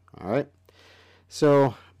phone. All right,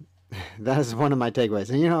 so that is one of my takeaways.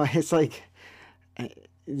 And it's like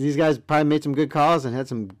these guys probably made some good calls and had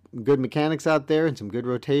some good mechanics out there and some good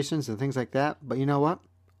rotations and things like that. But you know what?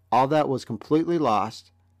 All that was completely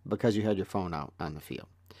lost because you had your phone out on the field.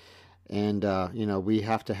 And, we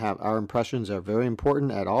have to have our impressions are very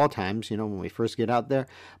important at all times, when we first get out there,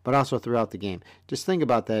 but also throughout the game. Just think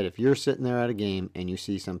about that. If you're sitting there at a game and you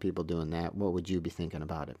see some people doing that, what would you be thinking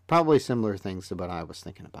about it? Probably similar things to what I was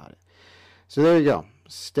thinking about it. So there you go.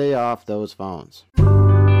 Stay off those phones.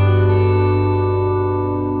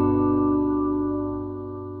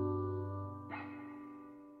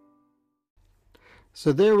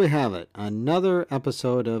 So there we have it, another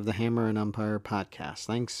episode of the Hammer and Umpire podcast.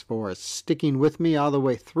 Thanks for sticking with me all the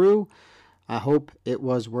way through. I hope it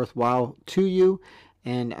was worthwhile to you,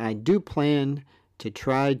 and I do plan to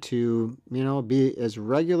try to, be as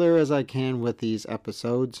regular as I can with these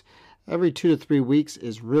episodes. Every 2 to 3 weeks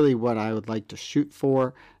is really what I would like to shoot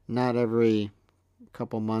for, not every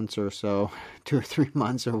couple months or so, 2 or 3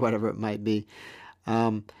 months or whatever it might be.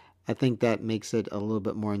 I think that makes it a little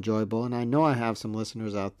bit more enjoyable. And I know I have some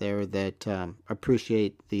listeners out there that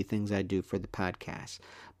appreciate the things I do for the podcast.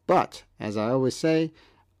 But as I always say,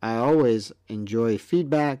 I always enjoy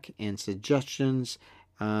feedback and suggestions,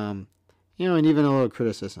 and even a little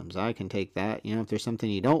criticisms. I can take that. If there's something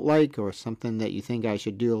you don't like or something that you think I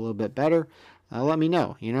should do a little bit better, let me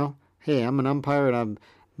know. Hey, I'm an umpire and I've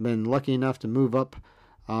been lucky enough to move up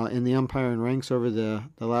in the umpiring ranks over the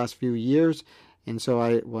last few years. And so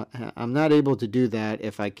I'm not able to do that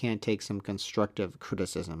if I can't take some constructive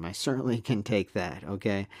criticism. I certainly can take that,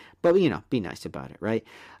 okay? But, be nice about it, right?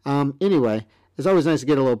 Anyway, it's always nice to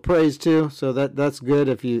get a little praise, too. So that's good.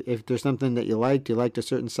 If there's something that you liked a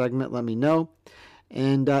certain segment, let me know.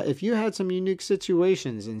 And if you had some unique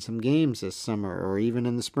situations in some games this summer or even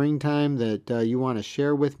in the springtime that you want to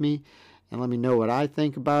share with me and let me know what I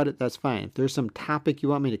think about it, that's fine. If there's some topic you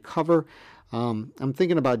want me to cover, I'm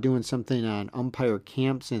thinking about doing something on umpire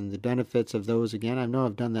camps and the benefits of those again. I know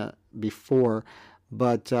I've done that before,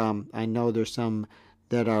 but I know there's some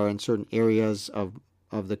that are in certain areas of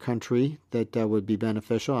the country that would be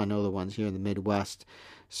beneficial. I know the ones here in the Midwest.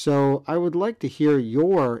 So I would like to hear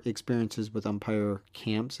your experiences with umpire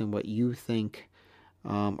camps and what you think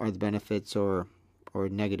are the benefits or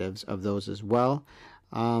negatives of those as well.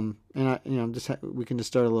 And we can just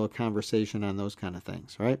start a little conversation on those kind of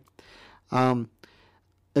things, right?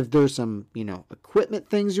 If there's some, equipment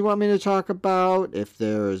things you want me to talk about, if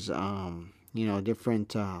there's,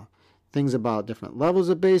 different things about different levels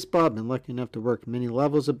of baseball. I've been lucky enough to work many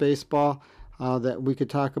levels of baseball that we could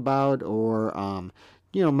talk about, or,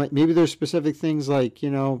 maybe there's specific things like,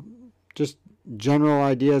 just general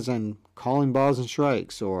ideas on calling balls and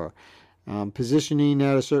strikes, or positioning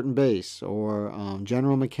at a certain base, or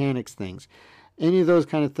general mechanics things. Any of those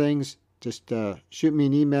kind of things, just shoot me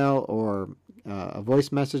an email or a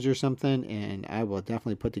voice message or something, and I will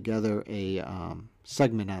definitely put together a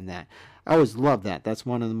segment on that. I always love that. That's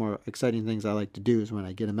one of the more exciting things I like to do is when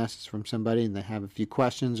I get a message from somebody and they have a few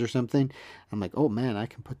questions or something. I'm like, oh man, I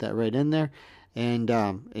can put that right in there. And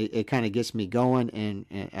it kind of gets me going, and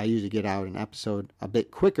I usually get out an episode a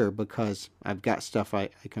bit quicker because I've got stuff I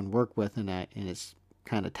can work with, and it's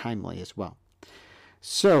kind of timely as well.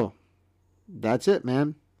 So that's it,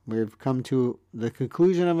 man. We've come to the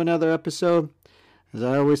conclusion of another episode. As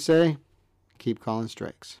I always say, keep calling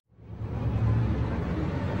strikes.